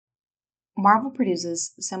Marvel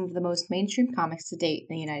produces some of the most mainstream comics to date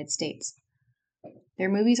in the United States. Their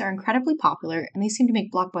movies are incredibly popular, and they seem to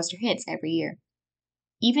make blockbuster hits every year.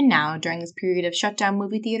 Even now, during this period of shutdown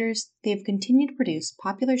movie theaters, they have continued to produce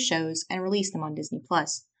popular shows and release them on Disney+.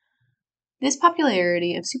 This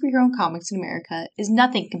popularity of superhero comics in America is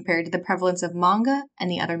nothing compared to the prevalence of manga and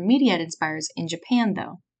the other media it inspires in Japan,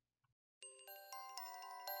 though.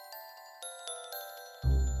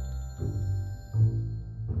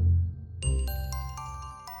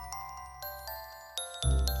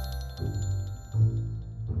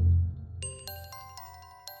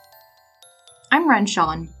 I'm Wren,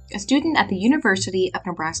 a student at the University of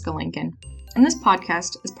Nebraska-Lincoln, and this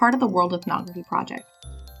podcast is part of the World Ethnography Project.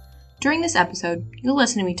 During this episode, you'll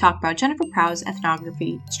listen to me talk about Jennifer Prough's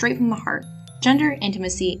ethnography, Straight from the Heart, gender,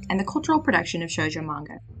 intimacy, and the cultural production of Shojo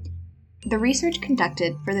Manga. The research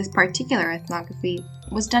conducted for this particular ethnography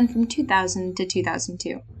was done from 2000 to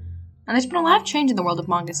 2002, and there's been a lot of change in the world of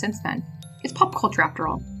manga since then. It's pop culture after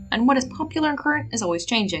all, and what is popular and current is always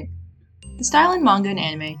changing. The style in manga and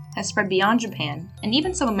anime has spread beyond Japan, and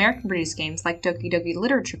even some American-produced games like Doki Doki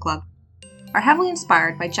Literature Club are heavily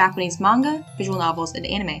inspired by Japanese manga, visual novels, and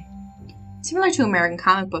anime. Similar to American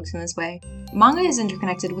comic books in this way, manga is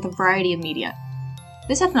interconnected with a variety of media.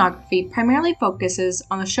 This ethnography primarily focuses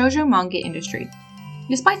on the shoujo manga industry.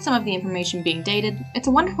 Despite some of the information being dated, it's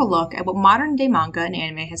a wonderful look at what modern-day manga and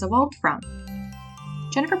anime has evolved from.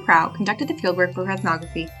 Jennifer Prough conducted the fieldwork for her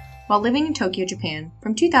ethnography while living in Tokyo, Japan,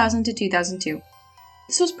 from 2000 to 2002.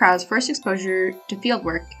 This was Prough's first exposure to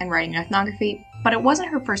fieldwork and writing ethnography, but it wasn't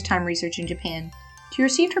her first time researching Japan. She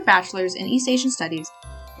received her bachelor's in East Asian Studies,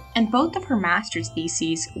 and both of her master's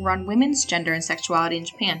theses were on women's gender and sexuality in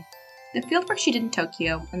Japan. The fieldwork she did in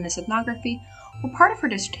Tokyo and this ethnography were part of her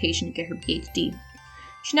dissertation to get her PhD.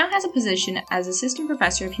 She now has a position as Assistant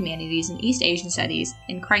Professor of Humanities and East Asian Studies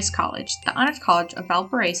in Christ College, the Honors College of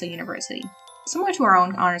Valparaiso University. Similar to our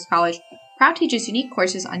own Honors College, Prough teaches unique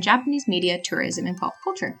courses on Japanese media, tourism, and pop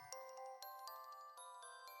culture.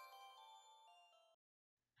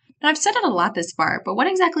 Now, I've said it a lot this far, but what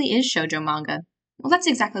exactly is shoujo manga? Well, that's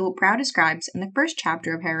exactly what Prough describes in the first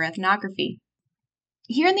chapter of her ethnography.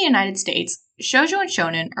 Here in the United States, shoujo and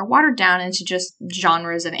shonen are watered down into just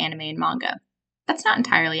genres of anime and manga. That's not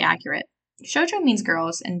entirely accurate. Shoujo means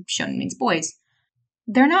girls, and shonen means boys.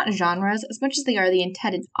 They're not genres as much as they are the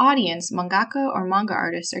intended audience mangaka or manga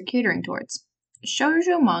artists are catering towards.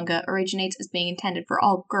 Shoujo manga originates as being intended for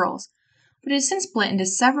all girls, but it has since split into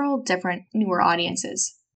several different newer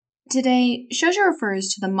audiences. Today, shoujo refers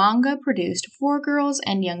to the manga produced for girls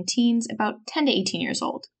and young teens about 10 to 18 years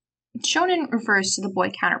old. Shonen refers to the boy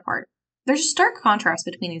counterpart. There's a stark contrast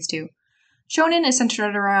between these two. Shonen is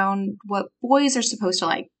centered around what boys are supposed to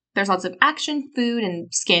like. There's lots of action, food,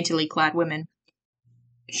 and scantily clad women.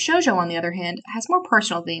 Shoujo, on the other hand, has more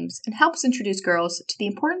personal themes and helps introduce girls to the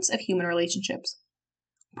importance of human relationships.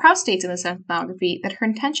 Prough states in this ethnography that her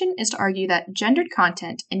intention is to argue that gendered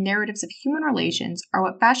content and narratives of human relations are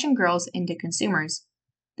what fashion girls into consumers.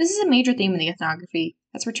 This is a major theme in the ethnography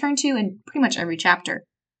that's returned to in pretty much every chapter.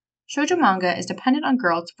 Shoujo manga is dependent on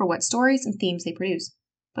girls for what stories and themes they produce,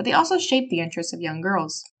 but they also shape the interests of young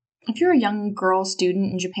girls. If you're a young girl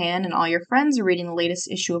student in Japan and all your friends are reading the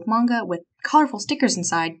latest issue of manga with colorful stickers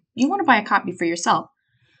inside, you want to buy a copy for yourself.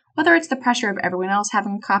 Whether it's the pressure of everyone else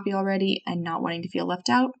having a copy already and not wanting to feel left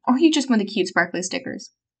out, or you just want the cute sparkly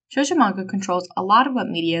stickers. Shoujo manga controls a lot of what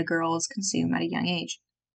media girls consume at a young age.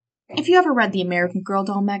 If you ever read the American Girl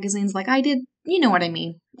doll magazines like I did, you know what I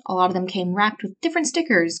mean. A lot of them came wrapped with different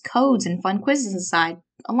stickers, codes, and fun quizzes inside.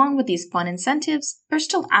 Along with these fun incentives, there's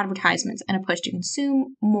still advertisements and a push to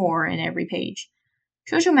consume more in every page.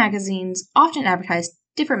 Shoujo magazines often advertise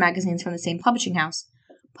different magazines from the same publishing house.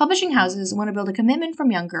 Publishing houses want to build a commitment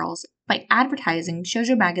from young girls by advertising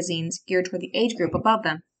shoujo magazines geared toward the age group above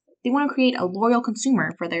them. They want to create a loyal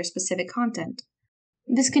consumer for their specific content.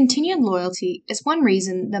 This continued loyalty is one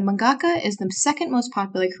reason that mangaka is the second most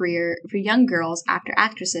popular career for young girls after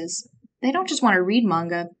actresses. They don't just want to read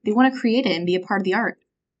manga, they want to create it and be a part of the art.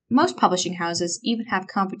 Most publishing houses even have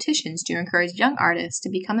competitions to encourage young artists to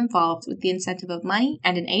become involved with the incentive of money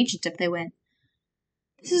and an agent if they win.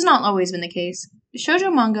 This has not always been the case.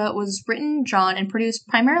 Shoujo manga was written, drawn, and produced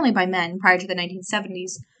primarily by men prior to the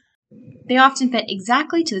 1970s. They often fit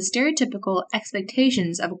exactly to the stereotypical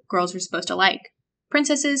expectations of what girls were supposed to like.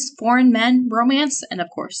 Princesses, foreign men, romance, and of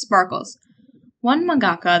course, sparkles. One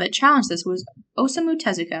mangaka that challenged this was Osamu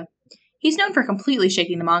Tezuka. He's known for completely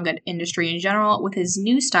shaking the manga industry in general with his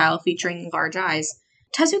new style featuring large eyes.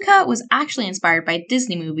 Tezuka was actually inspired by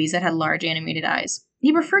Disney movies that had large animated eyes.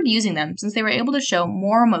 He preferred using them since they were able to show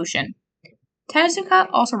more emotion. Tezuka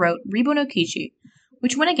also wrote Ribo no Kishi,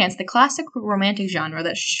 which went against the classic romantic genre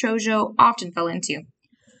that shoujo often fell into.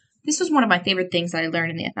 This was one of my favorite things that I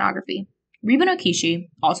learned in the ethnography. Ribo no Kishi,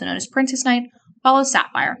 also known as Princess Knight, follows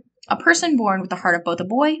Sapphire, a person born with the heart of both a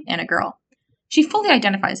boy and a girl. She fully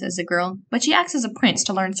identifies as a girl, but she acts as a prince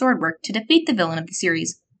to learn sword work to defeat the villain of the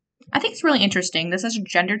series. I think it's really interesting that such a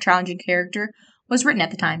gender-challenging character was written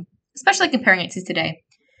at the time, especially comparing it to today.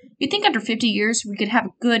 You'd think after 50 years we could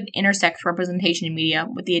have good intersex representation in media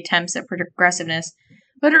with the attempts at progressiveness,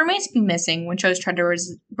 but it remains to be missing when shows try to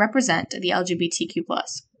represent the LGBTQ+.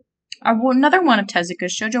 Another one of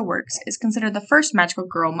Tezuka's shoujo works is considered the first magical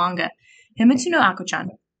girl manga, Himitsu no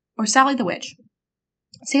Ako-chan, or Sally the Witch.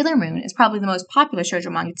 Sailor Moon is probably the most popular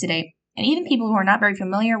shoujo manga today, and even people who are not very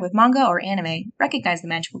familiar with manga or anime recognize the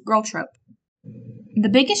magical girl trope. The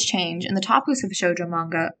biggest change in the topics of shoujo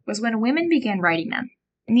manga was when women began writing them.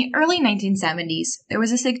 In the early 1970s, there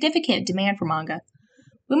was a significant demand for manga.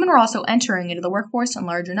 Women were also entering into the workforce in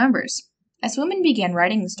larger numbers. As women began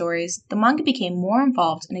writing the stories, the manga became more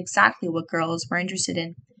involved in exactly what girls were interested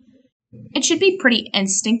in. It should be pretty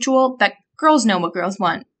instinctual that girls know what girls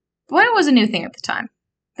want, but it was a new thing at the time.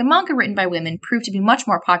 The manga written by women proved to be much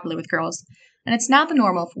more popular with girls, and it's now the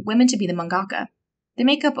normal for women to be the mangaka. They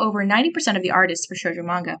make up over 90% of the artists for shoujo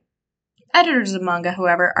manga. Editors of manga,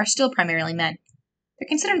 however, are still primarily men. They're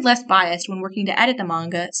considered less biased when working to edit the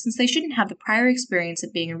manga since they shouldn't have the prior experience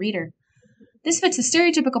of being a reader. This fits the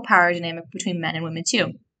stereotypical power dynamic between men and women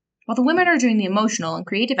too. While the women are doing the emotional and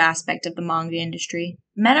creative aspect of the manga industry,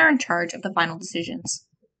 men are in charge of the final decisions.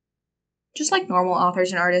 Just like normal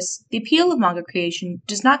authors and artists, the appeal of manga creation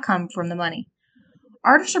does not come from the money.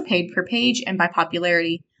 Artists are paid per page and by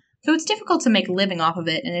popularity, so it's difficult to make a living off of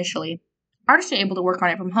it initially. Artists are able to work on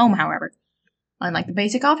it from home, however. Unlike the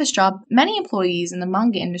basic office job, many employees in the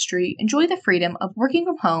manga industry enjoy the freedom of working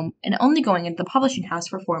from home and only going into the publishing house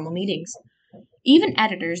for formal meetings. Even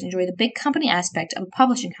editors enjoy the big company aspect of a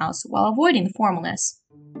publishing house while avoiding the formalness.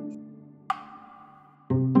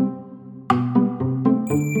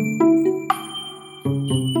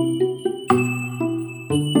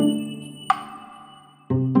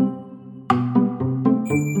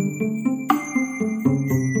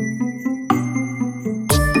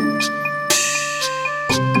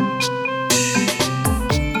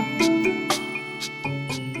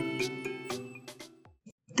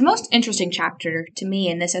 The most interesting chapter to me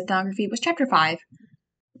in this ethnography was Chapter 5.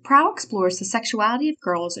 Prough explores the sexuality of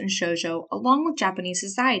girls in shoujo along with Japanese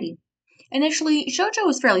society. Initially, shoujo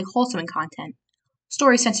was fairly wholesome in content,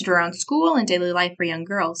 stories centered around school and daily life for young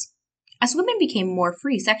girls. As women became more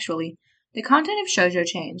free sexually, the content of shoujo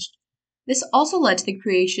changed. This also led to the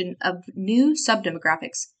creation of new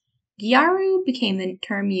subdemographics. Gyaru became the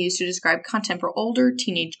term used to describe content for older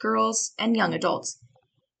teenage girls and young adults.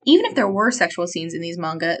 Even if there were sexual scenes in these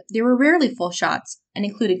manga, they were rarely full shots, and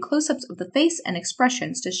included close-ups of the face and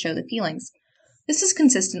expressions to show the feelings. This is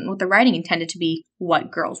consistent with the writing intended to be what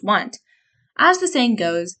girls want. As the saying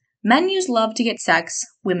goes, men use love to get sex,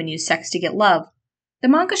 women use sex to get love. The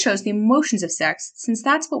manga shows the emotions of sex, since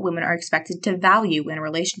that's what women are expected to value in a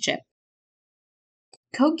relationship.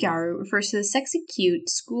 Kogyaru refers to the sexy, cute,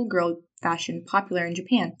 schoolgirl fashion popular in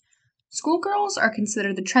Japan. Schoolgirls are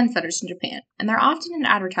considered the trendsetters in Japan, and they're often in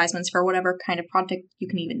advertisements for whatever kind of product you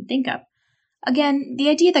can even think of. Again, the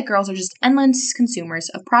idea that girls are just endless consumers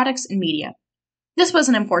of products and media. This was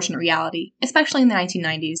an unfortunate reality, especially in the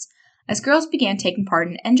 1990s, as girls began taking part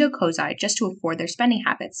in enjo kozai just to afford their spending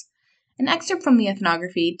habits. An excerpt from the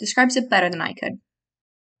ethnography describes it better than I could.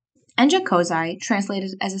 Enjo kozai,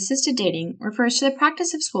 translated as assisted dating, refers to the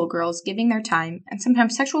practice of schoolgirls giving their time and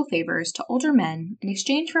sometimes sexual favors to older men in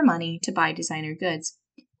exchange for money to buy designer goods.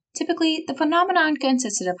 Typically, the phenomenon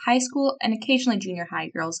consisted of high school and occasionally junior high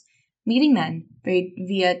girls meeting men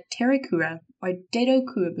via terekura or dedo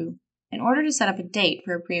kurubu in order to set up a date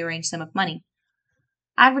for a prearranged sum of money.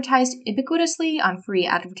 Advertised ubiquitously on free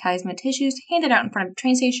advertisement tissues handed out in front of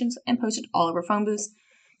train stations and posted all over phone booths,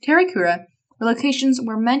 terekura were locations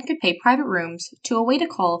where men could pay private rooms to await a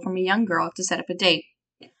call from a young girl to set up a date.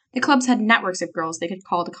 The clubs had networks of girls they could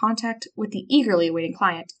call to contact with the eagerly awaiting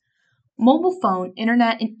client. Mobile phone,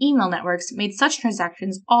 internet, and email networks made such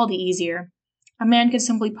transactions all the easier. A man could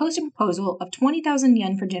simply post a proposal of 20,000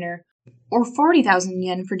 yen for dinner or 40,000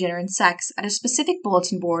 yen for dinner and sex at a specific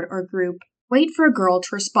bulletin board or group, wait for a girl to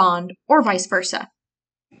respond, or vice versa.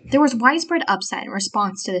 There was widespread upset in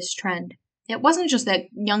response to this trend. It wasn't just that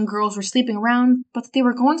young girls were sleeping around, but that they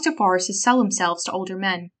were going so far as to sell themselves to older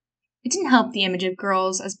men. It didn't help the image of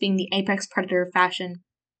girls as being the apex predator of fashion.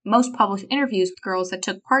 Most published interviews with girls that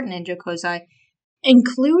took part in enjo kozai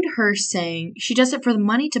include her saying she does it for the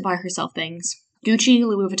money to buy herself things. Gucci,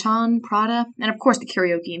 Louis Vuitton, Prada, and of course the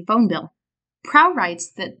karaoke and phone bill. Prough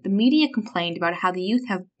writes that the media complained about how the youth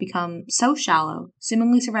have become so shallow,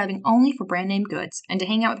 seemingly surviving only for brand name goods and to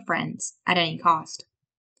hang out with friends at any cost.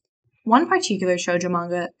 One particular shoujo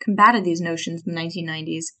manga combated these notions in the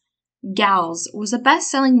 1990s. Gals was a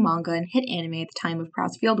best-selling manga and hit anime at the time of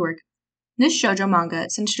Prough's fieldwork. This shoujo manga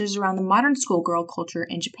centers around the modern schoolgirl culture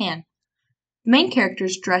in Japan. The main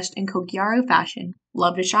characters dressed in Kogyaru fashion,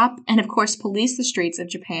 loved to shop, and of course police the streets of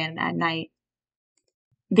Japan at night.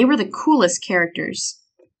 They were the coolest characters,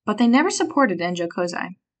 but they never supported Enjo Kozai.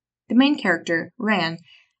 The main character, Wren,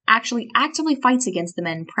 actually actively fights against the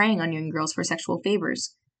men preying on young girls for sexual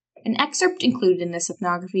favors. An excerpt included in this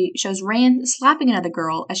ethnography shows Wren slapping another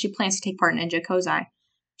girl as she plans to take part in Enjo Kozai.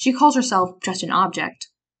 She calls herself just an object.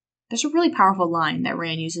 There's a really powerful line that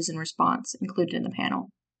Wren uses in response, included in the panel.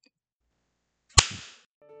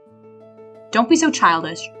 Don't be so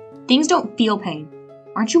childish. Things don't feel pain.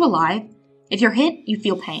 Aren't you alive? If you're hit, you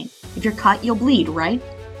feel pain. If you're cut, you'll bleed, right?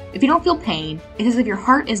 If you don't feel pain, it's as if your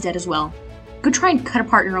heart is dead as well. Go try and cut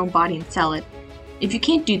apart your own body and sell it. If you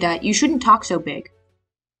can't do that, you shouldn't talk so big.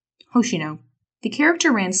 Hoshino, the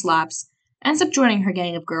character Wren slaps, ends up joining her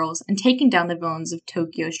gang of girls and taking down the villains of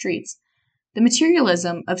Tokyo streets. The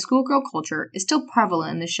materialism of schoolgirl culture is still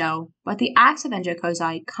prevalent in the show, but the acts of Enjo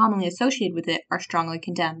Kozai commonly associated with it are strongly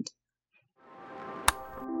condemned.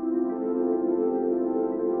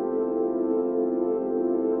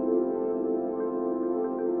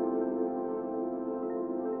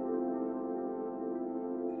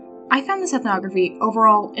 I found this ethnography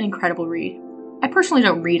overall an incredible read. I personally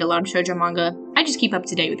don't read a lot of shoujo manga, I just keep up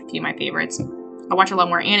to date with a few of my favorites. I watch a lot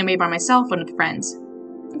more anime by myself and with friends.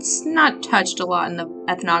 It's not touched a lot in the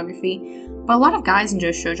ethnography, but a lot of guys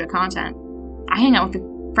enjoy shoujo content. I hang out with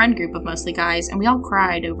a friend group of mostly guys, and we all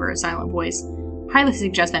cried over A Silent Voice. Highly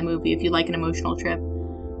suggest that movie if you like an emotional trip.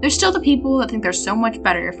 There's still the people that think they're so much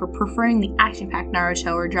better for preferring the action-packed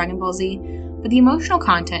Naruto or Dragon Ball Z, but the emotional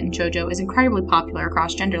content in shoujo is incredibly popular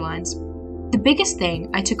across gender lines. The biggest thing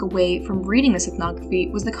I took away from reading this ethnography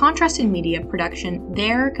was the contrast in media production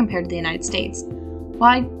there compared to the United States.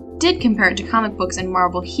 While I did compare it to comic books and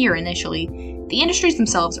Marvel here initially, the industries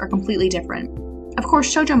themselves are completely different. Of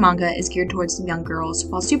course, shoujo manga is geared towards young girls,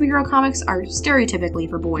 while superhero comics are stereotypically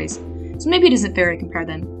for boys, so maybe it isn't fair to compare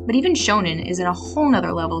them, but even shonen is in a whole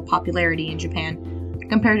nother level of popularity in Japan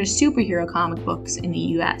compared to superhero comic books in the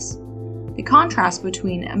US. The contrast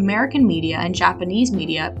between American media and Japanese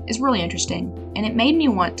media is really interesting, and it made me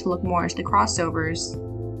want to look more into the crossovers.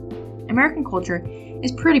 American culture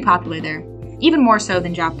is pretty popular there, even more so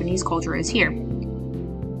than Japanese culture is here.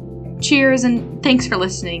 Cheers, and thanks for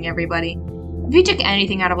listening, everybody. If you took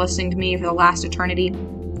anything out of listening to me for the last eternity,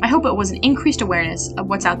 I hope it was an increased awareness of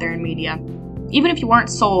what's out there in media. Even if you aren't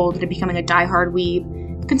sold into becoming a die-hard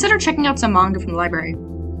weeb, consider checking out some manga from the library.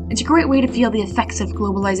 It's a great way to feel the effects of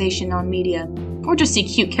globalization on media, or just see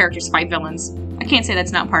cute characters fight villains. I can't say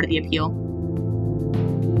that's not part of the appeal.